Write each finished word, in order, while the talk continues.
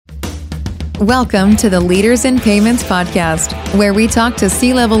Welcome to the Leaders in Payments podcast, where we talk to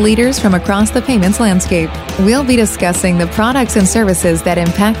C-level leaders from across the payments landscape. We'll be discussing the products and services that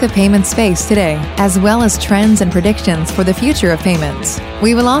impact the payment space today, as well as trends and predictions for the future of payments.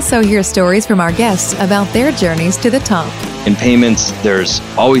 We will also hear stories from our guests about their journeys to the top. In payments, there's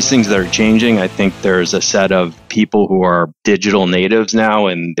always things that are changing. I think there's a set of people who are digital natives now,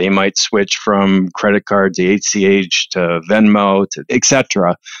 and they might switch from credit cards to ACH to Venmo, to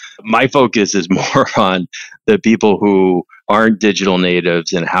etc. My focus is more on the people who aren't digital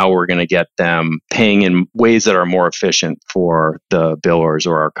natives and how we're going to get them paying in ways that are more efficient for the billers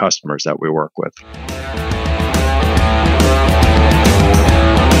or our customers that we work with.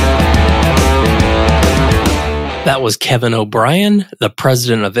 That was Kevin O'Brien, the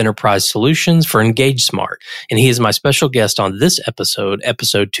president of Enterprise Solutions for EngageSmart, and he is my special guest on this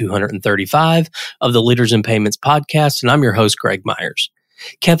episode 235 of the Leaders in Payments podcast, and I'm your host, Greg Myers.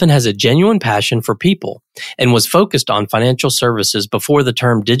 Kevin has a genuine passion for people and was focused on financial services before the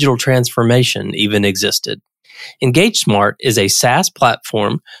term digital transformation even existed. EngageSmart is a SaaS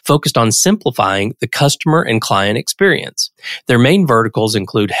platform focused on simplifying the customer and client experience. Their main verticals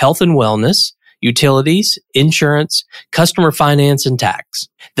include health and wellness, utilities, insurance, customer finance, and tax.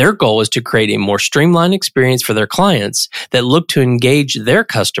 Their goal is to create a more streamlined experience for their clients that look to engage their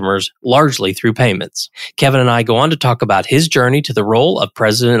customers largely through payments. Kevin and I go on to talk about his journey to the role of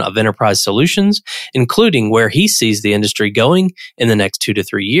President of Enterprise Solutions, including where he sees the industry going in the next 2 to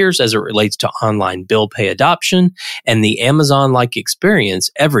 3 years as it relates to online bill pay adoption and the Amazon-like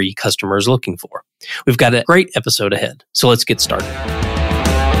experience every customer is looking for. We've got a great episode ahead, so let's get started.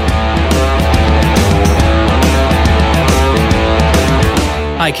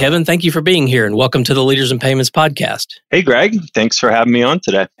 Hi, Kevin. Thank you for being here and welcome to the Leaders in Payments podcast. Hey, Greg. Thanks for having me on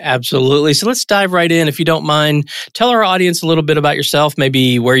today. Absolutely. So let's dive right in. If you don't mind, tell our audience a little bit about yourself,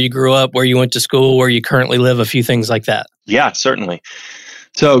 maybe where you grew up, where you went to school, where you currently live, a few things like that. Yeah, certainly.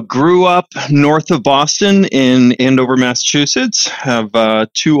 So grew up north of Boston in Andover, Massachusetts, have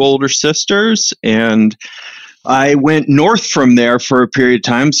 2 older sisters, and I went north from there for a period of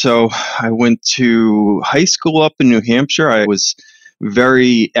time. So I went to high school up in New Hampshire. I was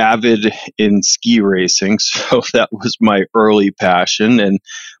very avid in ski racing, so that was my early passion, and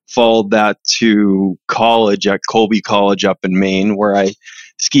followed that to college at Colby College up in Maine, where I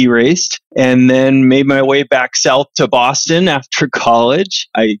ski raced, and then made my way back south to Boston after college.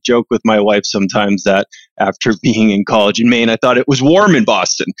 I joke with my wife sometimes that after being in college in Maine, I thought it was warm in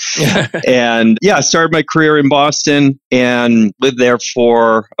Boston. And yeah, I started my career in Boston and lived there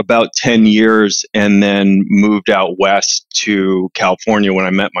for about 10 years and then moved out west to California when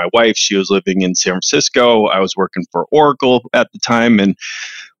I met my wife. She was living in San Francisco. I was working for Oracle at the time and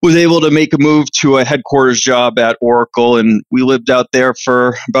was able to make a move to a headquarters job at Oracle. And we lived out there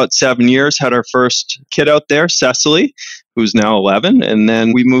for about 7 years, had our first kid out there, Cecily, who's now 11. And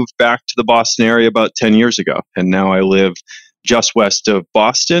then we moved back to the Boston area about 10 years ago. And now I live just west of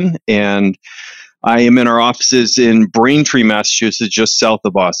Boston. And I am in our offices in Braintree, Massachusetts, just south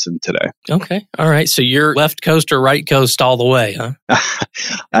of Boston today. Okay. All right. So you're left coast or right coast all the way, huh?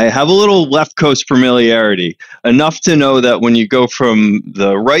 I have a little left coast familiarity, enough to know that when you go from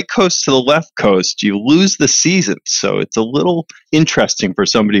the right coast to the left coast, you lose the seasons. So it's a little interesting for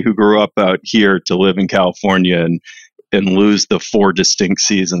somebody who grew up out here to live in California and lose the 4 distinct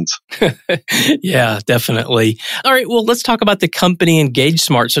seasons. Yeah, definitely. All right, well, let's talk about the company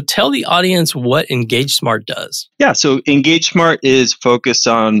EngageSmart. So tell the audience what EngageSmart does. Yeah, so EngageSmart is focused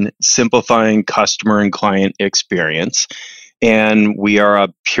on simplifying customer and client experience. And we are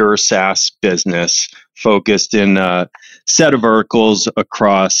a pure SaaS business focused in a set of verticals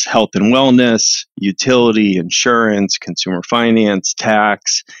across health and wellness, utility, insurance, consumer finance,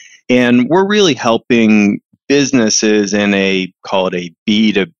 tax. And we're really helping businesses in call it a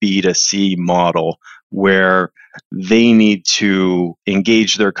B2B2C model where they need to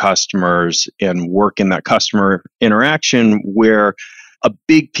engage their customers and work in that customer interaction where a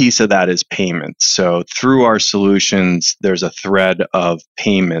big piece of that is payments. So through our solutions, there's a thread of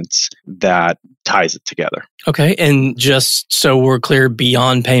payments that ties it together. Okay. And just so we're clear,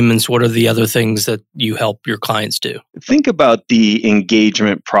 beyond payments, what are the other things that you help your clients do? Think about the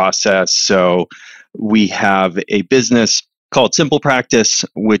engagement process. So we have a business called Simple Practice,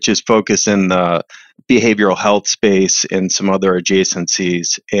 which is focused in the behavioral health space and some other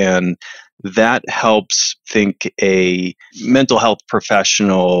adjacencies. And that helps, a mental health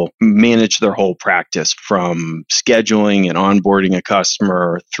professional manage their whole practice from scheduling and onboarding a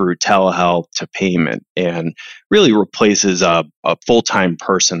customer through telehealth to payment. And really replaces a full-time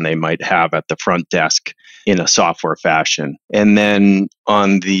person they might have at the front desk in a software fashion. And then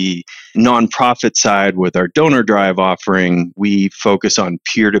on the nonprofit side with our donor drive offering, we focus on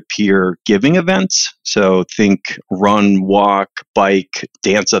peer-to-peer giving events. So think run, walk, bike,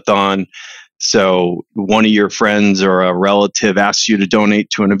 dance-a-thon. So one of your friends or a relative asks you to donate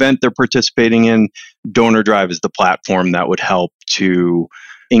to an event they're participating in. Donor Drive is the platform that would help to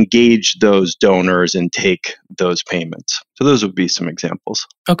engage those donors and take those payments. So those would be some examples.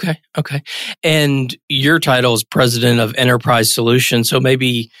 Okay. And your title is President of Enterprise Solutions. So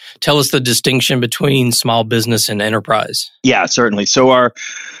maybe tell us the distinction between small business and enterprise. Yeah, certainly. So our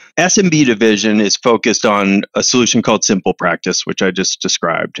SMB division is focused on a solution called Simple Practice, which I just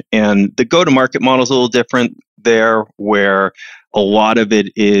described. And the go-to-market model is a little different there, where a lot of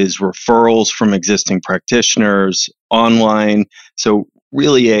it is referrals from existing practitioners online. So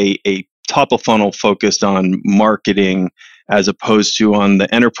really a top of funnel focused on marketing, as opposed to on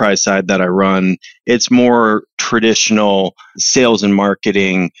the enterprise side that I run, it's more traditional sales and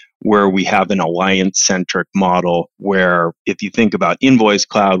marketing, where we have an alliance-centric model where if you think about Invoice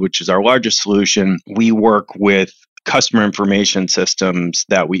Cloud, which is our largest solution, we work with customer information systems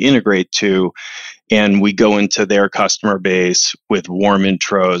that we integrate to, and we go into their customer base with warm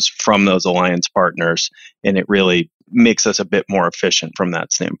intros from those alliance partners, and it really makes us a bit more efficient from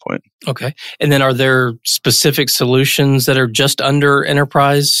that standpoint. Okay. And then are there specific solutions that are just under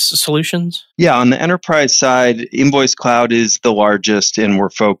enterprise solutions? Yeah, on the enterprise side, Invoice Cloud is the largest, and we're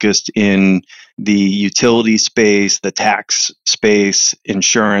focused in the utility space, the tax space,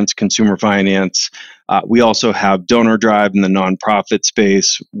 insurance, consumer finance. We also have Donor Drive in the nonprofit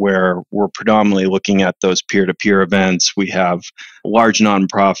space, where we're predominantly looking at those peer-to-peer events. We have large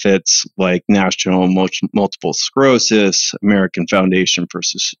nonprofits like National Multiple Sclerosis, American Foundation for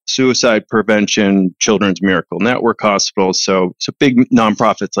Suicide Prevention, Children's Miracle Network Hospitals, so big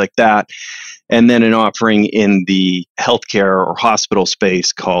nonprofits like that. And then an offering in the healthcare or hospital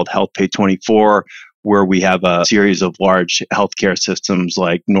space called HealthPay24, where we have a series of large healthcare systems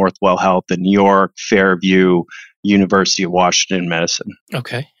like Northwell Health in New York, Fairview, University of Washington Medicine.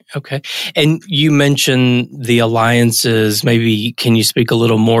 Okay. And you mentioned the alliances. Maybe can you speak a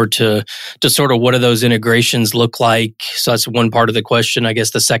little more to sort of what do those integrations look like? So that's one part of the question. I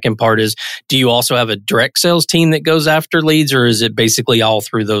guess the second part is, do you also have a direct sales team that goes after leads, or is it basically all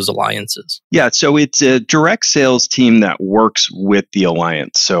through those alliances? Yeah, so it's a direct sales team that works with the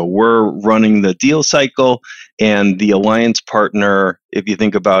alliance. So we're running the deal cycle, and the alliance partner, if you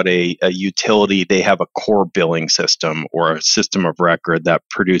think about a utility, they have a core billing system or a system of record that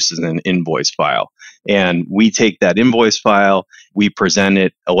produces an invoice file. And we take that invoice file, we present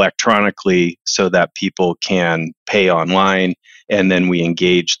it electronically so that people can pay online, and then we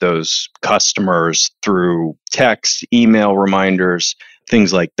engage those customers through text, email reminders,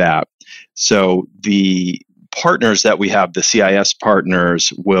 things like that. So the partners that we have, the CIS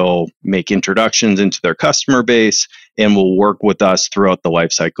partners, will make introductions into their customer base and will work with us throughout the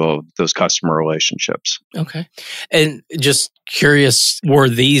life cycle of those customer relationships. Okay. And just curious, were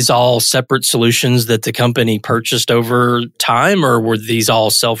these all separate solutions that the company purchased over time, or were these all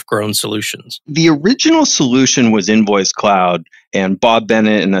self-grown solutions? The original solution was Invoice Cloud, and Bob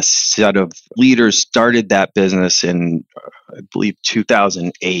Bennett and a set of leaders started that business in, I believe,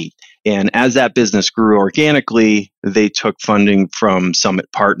 2008. And as that business grew organically, they took funding from Summit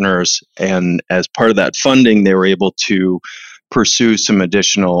Partners. And as part of that funding, they were able to pursue some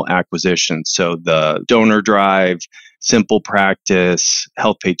additional acquisitions. So the Donor Drive, Simple Practice,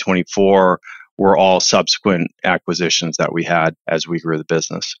 HealthPay24 were all subsequent acquisitions that we had as we grew the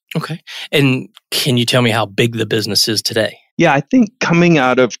business. Okay. And can you tell me how big the business is today? Yeah, I think coming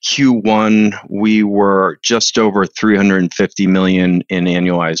out of Q1, we were just over $350 million in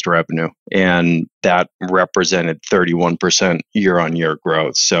annualized revenue, and that represented 31% year-on-year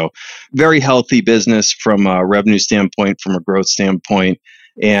growth. So very healthy business from a revenue standpoint, from a growth standpoint,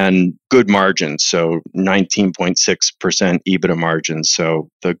 and good margins. So 19.6% EBITDA margins. So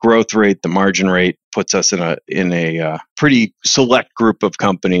the growth rate, the margin rate puts us in a pretty select group of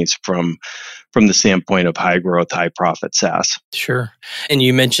companies from the standpoint of high growth, high profit SaaS. Sure. And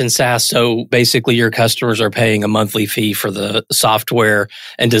you mentioned SaaS. So basically your customers are paying a monthly fee for the software.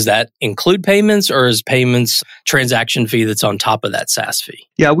 And does that include payments, or is payments transaction fee that's on top of that SaaS fee?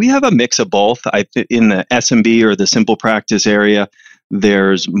 Yeah, we have a mix of both. In the SMB or the Simple Practice area,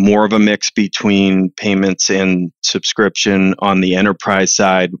 there's more of a mix between payments and subscription. On the enterprise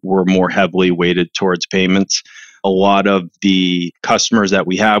side, we're more heavily weighted towards payments. a lot of the customers that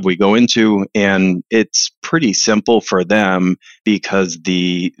we go into, and it's pretty simple for them because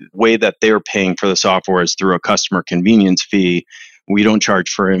the way that they're paying for the software is through a customer convenience fee. We don't charge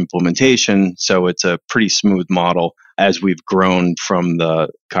for implementation, so it's a pretty smooth model as we've grown from the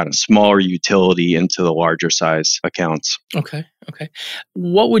kind of smaller utility into the larger size accounts. Okay.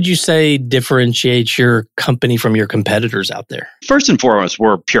 What would you say differentiates your company from your competitors out there? First and foremost,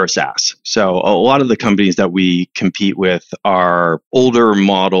 we're pure SaaS. So a lot of the companies that we compete with are older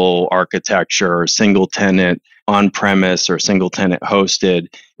model architecture, single tenant, on-premise or single tenant hosted.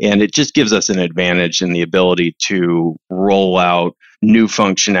 And it just gives us an advantage in the ability to roll out new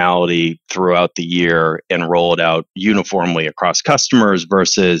functionality throughout the year and roll it out uniformly across customers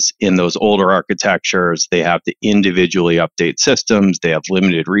versus in those older architectures, they have to individually update systems, they have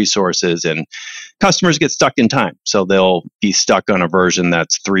limited resources, and customers get stuck in time. So they'll be stuck on a version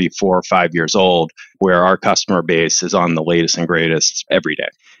that's 3, 4, 5 years old, where our customer base is on the latest and greatest every day.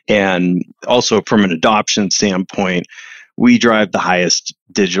 And also from an adoption standpoint, we drive the highest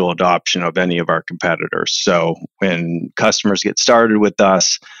digital adoption of any of our competitors. So when customers get started with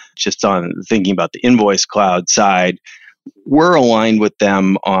us, just on thinking about the Invoice Cloud side, we're aligned with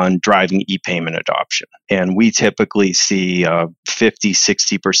them on driving e-payment adoption. And we typically see a 50,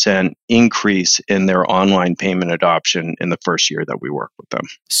 60% increase in their online payment adoption in the first year that we work with them.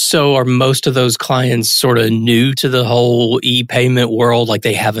 So are most of those clients sort of new to the whole e-payment world, like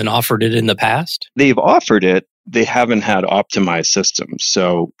they haven't offered it in the past? They've offered it. They haven't had optimized systems.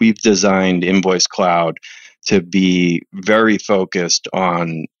 So we've designed Invoice Cloud to be very focused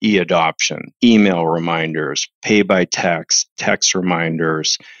on e-adoption, email reminders, pay by text, text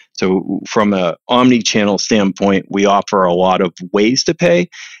reminders. So from an omni-channel standpoint, we offer a lot of ways to pay.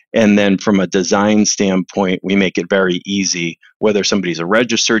 And then from a design standpoint, we make it very easy, whether somebody's a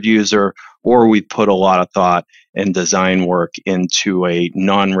registered user or we put a lot of thought and design work into a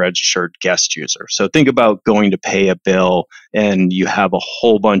non-registered guest user. So think about going to pay a bill and you have a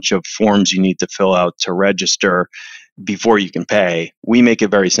whole bunch of forms you need to fill out to register before you can pay. We make it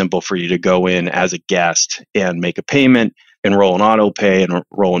very simple for you to go in as a guest and make a payment, enroll in auto pay, and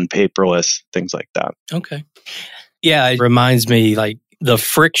enroll in paperless, things like that. Okay. Yeah, it reminds me like the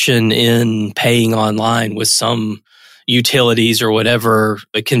friction in paying online with some utilities or whatever,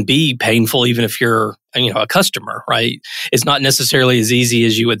 it can be painful even if you're a customer, right? It's not necessarily as easy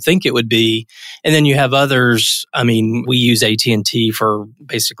as you would think it would be. And then you have others. I mean, we use AT&T for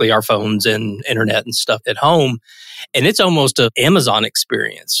basically our phones and internet and stuff at home. And it's almost an Amazon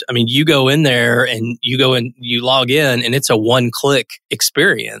experience. I mean, you go in there and you log in and it's a one-click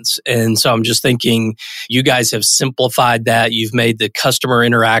experience. And so I'm just thinking you guys have simplified that. You've made the customer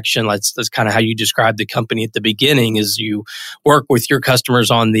interaction. That's kind of how you described the company at the beginning, is you work with your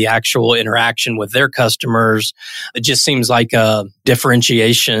customers on the actual interaction with their customers. It just seems like a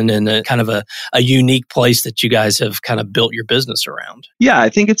differentiation and a kind of a unique place that you guys have kind of built your business around. Yeah, I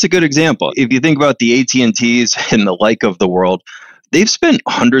think it's a good example. If you think about the AT&Ts and the like of the world, they've spent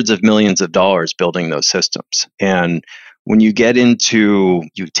hundreds of millions of dollars building those systems. And when you get into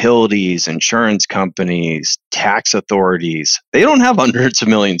utilities, insurance companies, tax authorities, they don't have hundreds of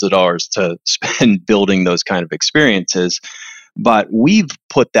millions of dollars to spend building those kind of experiences. But we've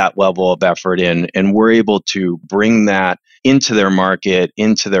put that level of effort in, and we're able to bring that into their market,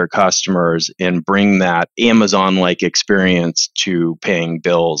 into their customers, and bring that Amazon-like experience to paying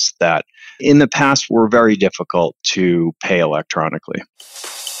bills that in the past were very difficult to pay electronically.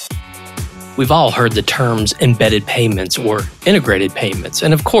 We've all heard the terms embedded payments or integrated payments,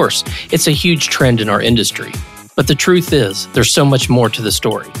 and of course, it's a huge trend in our industry. But the truth is, there's so much more to the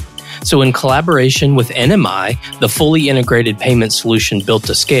story. So in collaboration with NMI, the fully integrated payment solution built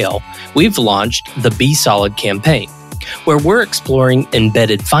to scale, we've launched the Be Solid campaign, where we're exploring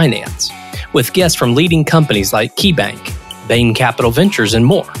embedded finance with guests from leading companies like KeyBank, Bain Capital Ventures, and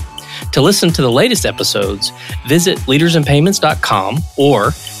more. To listen to the latest episodes, visit leadersinpayments.com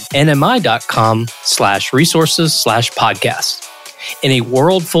or nmi.com/resources/podcast. In a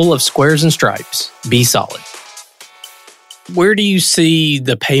world full of squares and stripes, be solid. Where do you see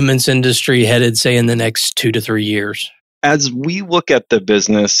the payments industry headed, say, in the next 2 to 3 years? As we look at the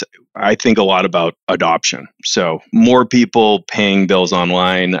business, I think a lot about adoption. So more people paying bills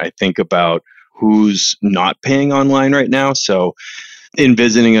online. I think about who's not paying online right now. So in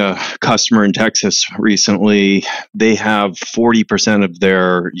visiting a customer in Texas recently, they have 40% of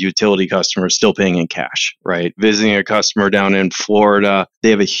their utility customers still paying in cash, right? Visiting a customer down in Florida,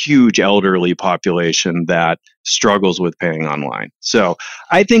 they have a huge elderly population that struggles with paying online. So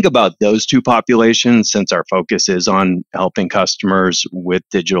I think about those two populations since our focus is on helping customers with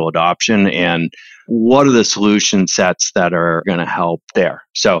digital adoption and what are the solution sets that are going to help there.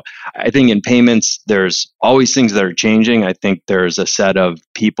 So I think in payments, there's always things that are changing. I think there's a set of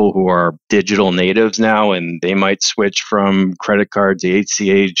people who are digital natives now, and they might switch from credit card to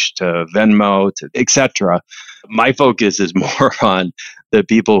ACH to Venmo, to et cetera. My focus is more on the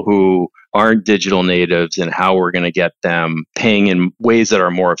people who aren't digital natives and how we're going to get them paying in ways that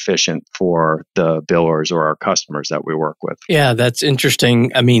are more efficient for the billers or our customers that we work with. Yeah, that's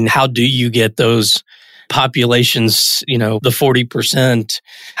interesting. I mean, how do you get those populations, the 40%,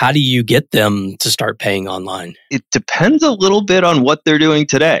 how do you get them to start paying online? It depends a little bit on what they're doing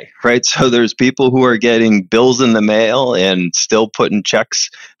today, right? So there's people who are getting bills in the mail and still putting checks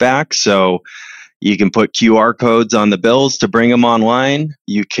back. So you can put QR codes on the bills to bring them online.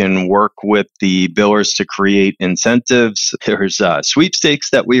 You can work with the billers to create incentives. There's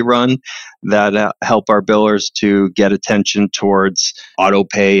sweepstakes that we run that help our billers to get attention towards auto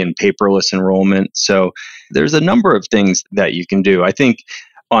pay and paperless enrollment. So there's a number of things that you can do. I think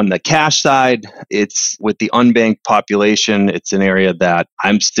on the cash side, it's with the unbanked population, it's an area that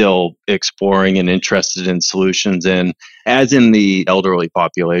I'm still exploring and interested in solutions in, as in the elderly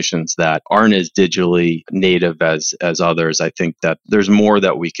populations that aren't as digitally native as others. I think that there's more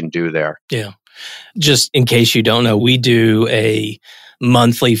that we can do there. Yeah. Just in case you don't know, we do a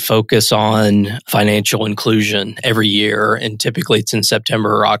monthly focus on financial inclusion every year, and typically it's in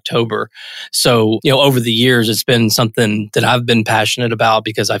September or October. So, over the years, it's been something that I've been passionate about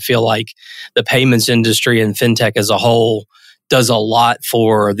because I feel like the payments industry and fintech as a whole does a lot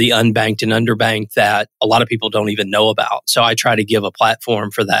for the unbanked and underbanked that a lot of people don't even know about. So I try to give a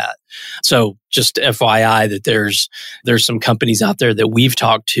platform for that. So just FYI that there's some companies out there that we've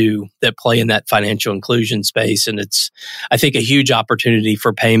talked to that play in that financial inclusion space. And it's, I think, a huge opportunity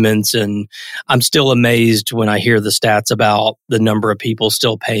for payments. And I'm still amazed when I hear the stats about the number of people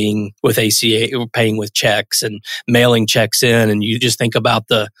still paying with ACH, or paying with checks and mailing checks in. And you just think about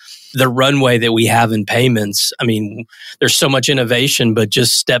the runway that we have in payments. I mean, there's so much innovation, but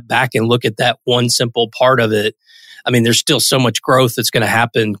just step back and look at that one simple part of it. I mean, there's still so much growth that's going to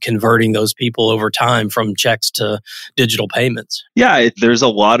happen converting those people over time from checks to digital payments. Yeah, there's a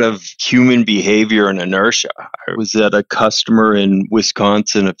lot of human behavior and inertia. I was at a customer in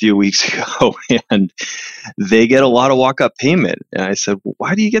Wisconsin a few weeks ago, and they get a lot of walk-up payment. And I said, well,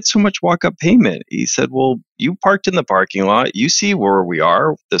 why do you get so much walk-up payment? He said, well, you parked in the parking lot. You see where we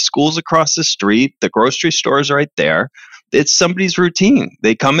are. The school's across the street. The grocery store's right there. It's somebody's routine.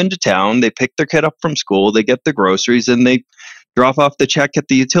 They come into town, they pick their kid up from school, they get the groceries, and they drop off the check at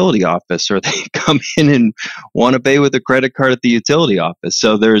the utility office, or they come in and want to pay with a credit card at the utility office.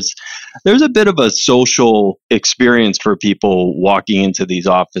 So there's a bit of a social experience for people walking into these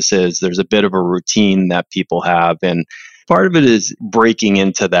offices. There's a bit of a routine that people have, and part of it is breaking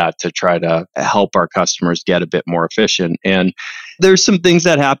into that to try to help our customers get a bit more efficient. And there's some things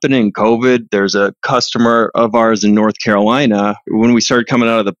that happen in COVID. There's a customer of ours in North Carolina, when we started coming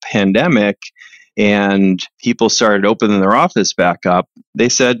out of the pandemic and people started opening their office back up, they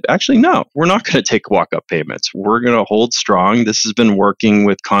said, actually, no, we're not going to take walk-up payments. We're going to hold strong. This has been working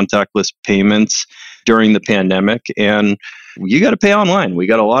with contactless payments during the pandemic, and you got to pay online. We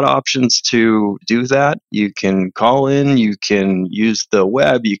got a lot of options to do that. You can call in, you can use the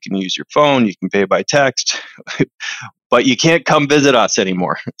web, you can use your phone, you can pay by text, but you can't come visit us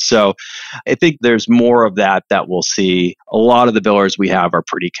anymore. So I think there's more of that we'll see. A lot of the billers we have are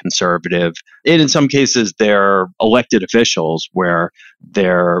pretty conservative. And in some cases, they're elected officials where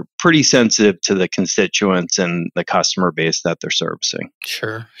they're pretty sensitive to the constituents and the customer base that they're servicing.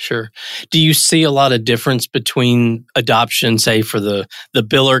 Sure. Do you see a lot of difference between adoption, say, for the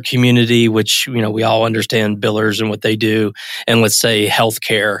biller community, which, we all understand billers and what they do, and let's say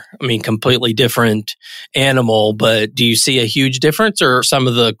healthcare? I mean, completely different animal, but do you see a huge difference, or are some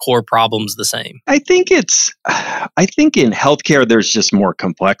of the core problems the same? I think in healthcare, there's just more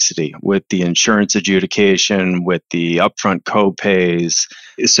complexity with the insurance adjudication, with the upfront co-pays.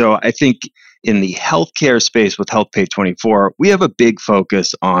 So I think in the healthcare space with HealthPay 24, we have a big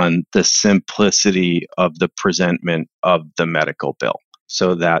focus on the simplicity of the presentment of the medical bill,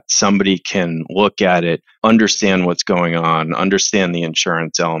 so that somebody can look at it, understand what's going on, understand the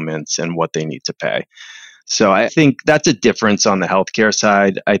insurance elements and what they need to pay. So I think that's a difference on the healthcare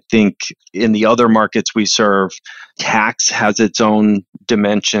side. I think in the other markets we serve, tax has its own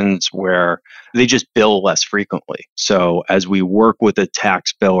dimensions where they just bill less frequently. So as we work with a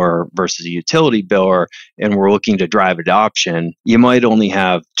tax biller versus a utility biller and we're looking to drive adoption, you might only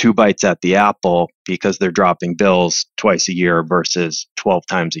have 2 bites at the apple because they're dropping bills twice a year versus 12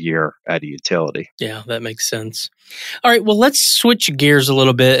 times a year at a utility. Yeah, that makes sense. All right, well, let's switch gears a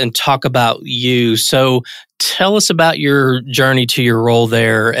little bit and talk about you. So tell us about your journey to your role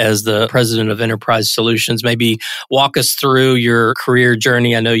there as the president of Enterprise Solutions. Maybe walk us through your career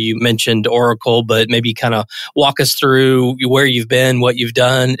journey. I know you mentioned Oracle, but maybe kind of walk us through where you've been, what you've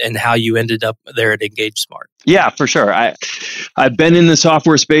done, and how you ended up there at EngageSmart. Yeah, for sure. I've been in the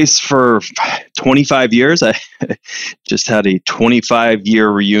software space for 25 years. I just had a 25-year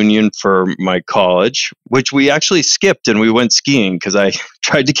reunion for my college, which we actually skipped and we went skiing because I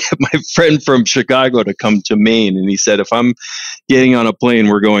tried to get my friend from Chicago to come to Maine. And he said, if I'm getting on a plane,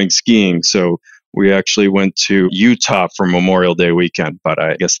 we're going skiing. So we actually went to Utah for Memorial Day weekend. But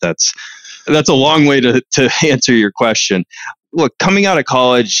I guess that's a long way to answer your question. Look, coming out of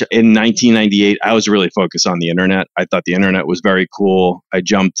college in 1998, I was really focused on the internet. I thought the internet was very cool. I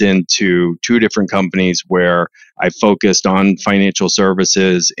jumped into 2 different companies where I focused on financial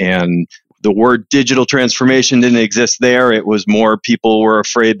services, and the word digital transformation didn't exist there. It was more people were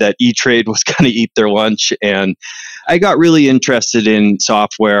afraid that E-Trade was going to eat their lunch. And I got really interested in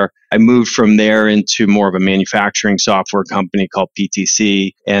software. I moved from there into more of a manufacturing software company called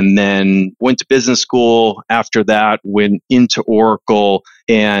PTC, and then went to business school. After that, went into Oracle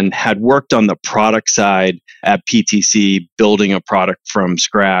and had worked on the product side at PTC, building a product from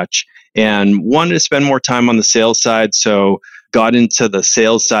scratch, and wanted to spend more time on the sales side. So got into the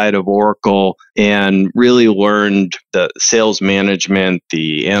sales side of Oracle and really learned the sales management,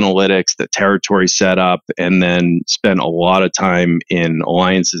 the analytics, the territory setup, and then spent a lot of time in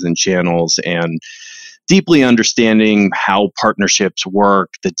alliances and channels and deeply understanding how partnerships work,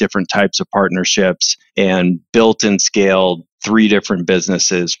 the different types of partnerships, and built and scaled 3 different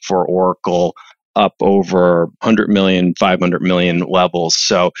businesses for Oracle up over 100 million, 500 million levels.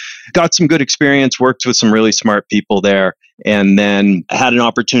 So got some good experience, worked with some really smart people there, and then had an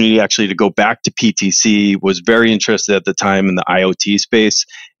opportunity actually to go back to PTC, was very interested at the time in the IoT space,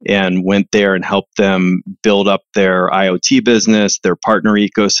 and went there and helped them build up their IoT business, their partner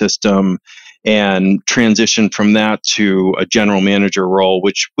ecosystem, and transitioned from that to a general manager role,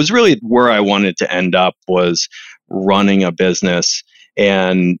 which was really where I wanted to end up, was running a business,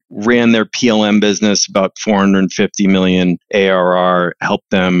 and ran their PLM business, about 450 million ARR, helped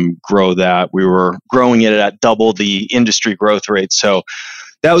them grow that. We were growing it at double the industry growth rate. So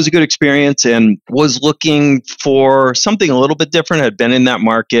that was a good experience, and was looking for something a little bit different. Had been in that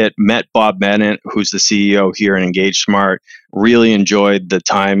market, met Bob Bennett, who's the CEO here in EngageSmart. Really enjoyed the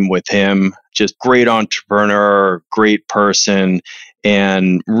time with him. Just great entrepreneur, great person,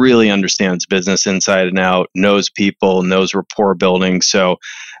 and really understands business inside and out, knows people, knows rapport building. So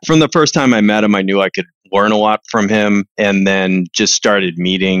from the first time I met him, I knew I could learn a lot from him, and then just started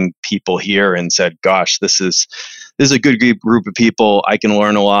meeting people here and said, gosh, this is a good group of people. I can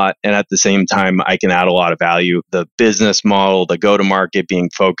learn a lot, and at the same time, I can add a lot of value. The business model, the go-to-market, being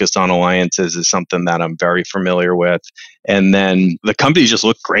focused on alliances is something that I'm very familiar with. And then the company just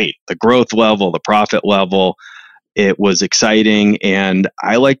looked great. The growth level, the profit level, it was exciting, and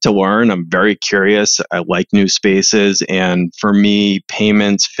I like to learn. I'm very curious. I like new spaces, and for me,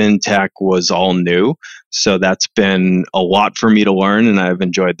 payments, fintech was all new. So that's been a lot for me to learn, and I've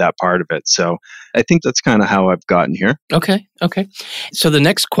enjoyed that part of it. So I think that's kind of how I've gotten here. Okay. So the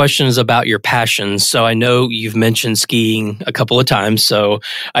next question is about your passions. So I know you've mentioned skiing a couple of times, so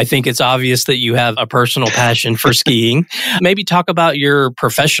I think it's obvious that you have a personal passion for skiing. Maybe talk about your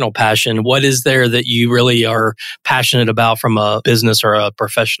professional passion. What is there that you really are passionate about from a business or a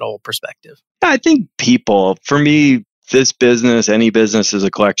professional perspective? I think people, for me, this business, any business, is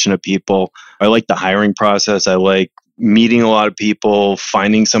a collection of people. I like the hiring process. I like meeting a lot of people,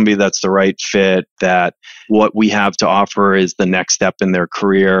 finding somebody that's the right fit, that what we have to offer is the next step in their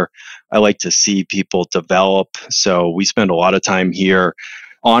career. I like to see people develop. So we spend a lot of time here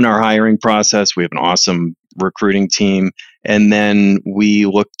on our hiring process. We have an awesome recruiting team. And then we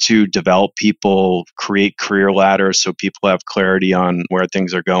look to develop people, create career ladders so people have clarity on where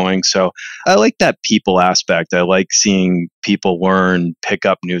things are going. So I like that people aspect. I like seeing people learn, pick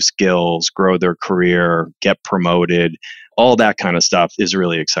up new skills, grow their career, get promoted. all that kind of stuff is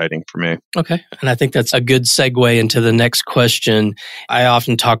really exciting for me. Okay. And I think that's a good segue into the next question. I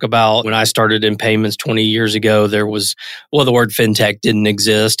often talk about when I started in payments 20 years ago, the word fintech didn't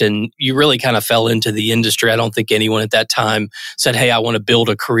exist, and you really kind of fell into the industry. I don't think anyone at that time said, hey, I want to build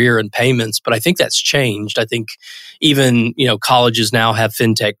a career in payments, but I think that's changed. I think even, colleges now have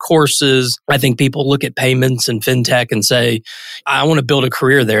fintech courses. I think people look at payments and fintech and say, I want to build a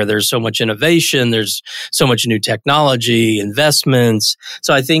career there. There's so much innovation. There's so much new technology, investments.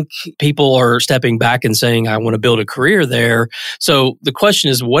 So I think people are stepping back and saying, I want to build a career there. So the question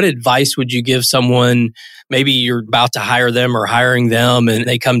is, what advice would you give someone, maybe you're about to hire them or hiring them, and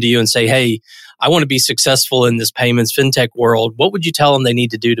they come to you and say, hey, I want to be successful in this payments fintech world. What would you tell them they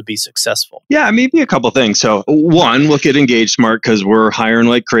need to do to be successful? Yeah, maybe a couple of things. So one, look at EngageSmart because we're hiring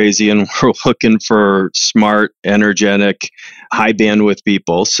like crazy and we're looking for smart, energetic, high bandwidth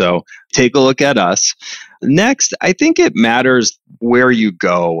people. So take a look at us. Next, I think it matters where you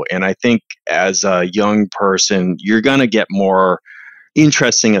go. And I think as a young person, you're going to get more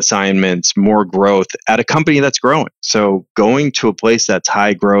interesting assignments, more growth at a company that's growing. So going to a place that's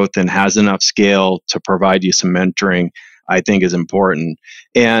high growth and has enough scale to provide you some mentoring, I think is important.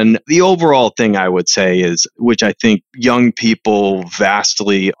 And the overall thing I would say is, which I think young people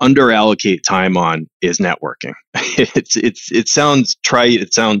vastly underallocate time on, is networking. It sounds trite,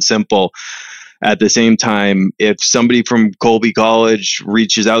 it sounds simple. At the same time, if somebody from Colby College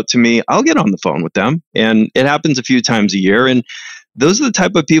reaches out to me, I'll get on the phone with them. And it happens a few times a year. And those are the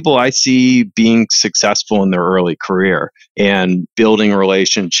type of people I see being successful in their early career and building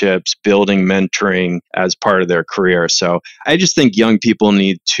relationships, building mentoring as part of their career. So I just think young people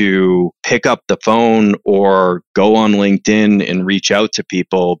need to pick up the phone or go on LinkedIn and reach out to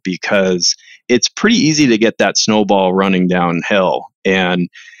people, because it's pretty easy to get that snowball running downhill. And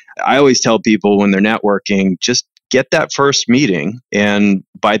I always tell people when they're networking, just get that first meeting. And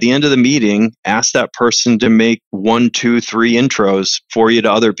by the end of the meeting, ask that person to make 1, 2, 3 intros for you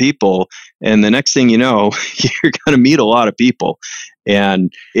to other people. And the next thing you know, you're going to meet a lot of people.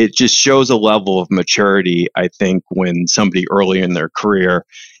 And it just shows a level of maturity, I think, when somebody early in their career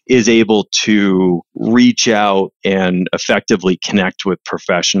is able to reach out and effectively connect with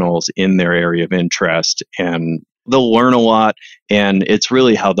professionals in their area of interest, and they'll learn a lot, and it's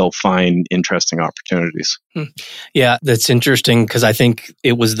really how they'll find interesting opportunities. Yeah, that's interesting, because I think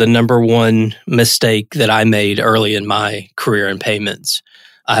it was the number one mistake that I made early in my career in payments.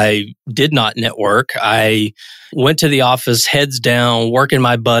 I did not network. I went to the office heads down, working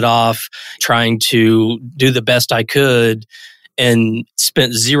my butt off, trying to do the best I could, and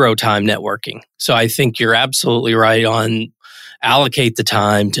spent zero time networking. So I think you're absolutely right on allocate the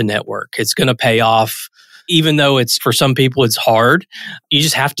time to network. It's going to pay off. Even though it's, for some people, it's hard, you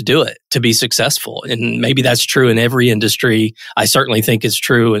just have to do it to be successful. And maybe that's true in every industry. I certainly think it's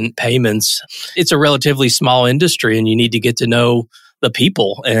true in payments. It's a relatively small industry, and you need to get to know the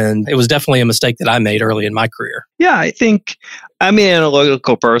people. And it was definitely a mistake that I made early in my career. Yeah, I think I'm an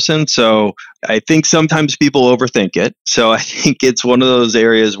analytical person, so I think sometimes people overthink it. So I think it's one of those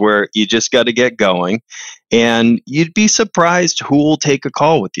areas where you just got to get going, and you'd be surprised who will take a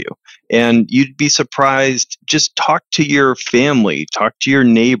call with you. And you'd be surprised, just talk to your family, talk to your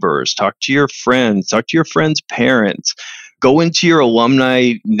neighbors, talk to your friends, talk to your friends' parents. Go into your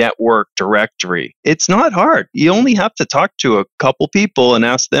alumni network directory. It's not hard. You only have to talk to a couple people and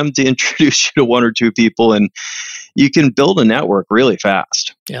ask them to introduce you to 1 or 2 people, and you can build a network really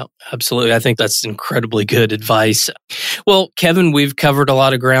fast. Yeah, absolutely. I think that's incredibly good advice. Well, Kevin, we've covered a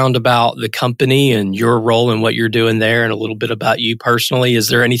lot of ground about the company and your role and what you're doing there, and a little bit about you personally. Is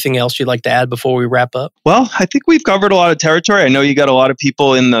there anything else you'd like to add before we wrap up? Well, I think we've covered a lot of territory. I know you got a lot of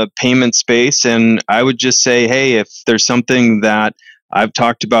people in the payment space, and I would just say, hey, if there's something that I've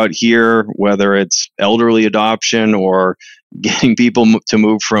talked about here, whether it's elderly adoption or getting people to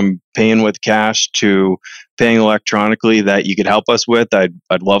move from paying with cash to paying electronically, that you could help us with, I'd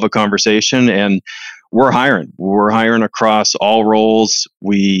love a conversation. And we're hiring. We're hiring across all roles.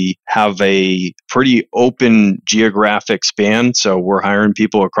 We have a pretty open geographic span, so we're hiring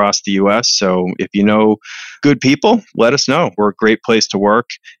people across the U.S. So if you know good people, let us know. We're a great place to work,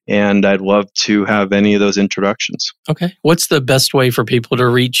 and I'd love to have any of those introductions. Okay. What's the best way for people to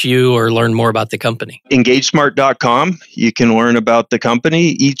reach you or learn more about the company? EngageSmart.com. You can learn about the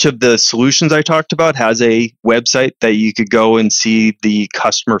company. Each of the solutions I talked about has a website that you could go and see the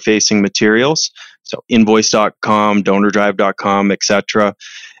customer-facing materials. So invoice.com, donordrive.com, etc.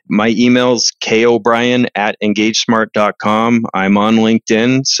 my email's kobrien@engagesmart.com. I'm on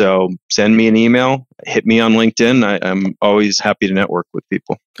LinkedIn, so send me an email. Hit me on LinkedIn. I'm always happy to network with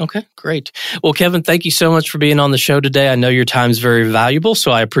people. Okay, great. Well, Kevin, thank you so much for being on the show today. I know your time is very valuable,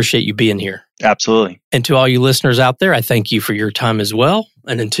 so I appreciate you being here. Absolutely. And to all you listeners out there, I thank you for your time as well.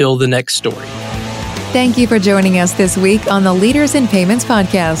 And until the next story. Thank you for joining us this week on the Leaders in Payments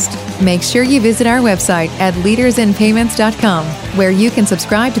podcast. Make sure you visit our website at leadersinpayments.com, where you can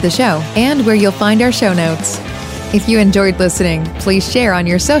subscribe to the show and where you'll find our show notes. If you enjoyed listening, please share on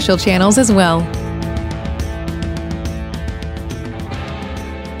your social channels as well.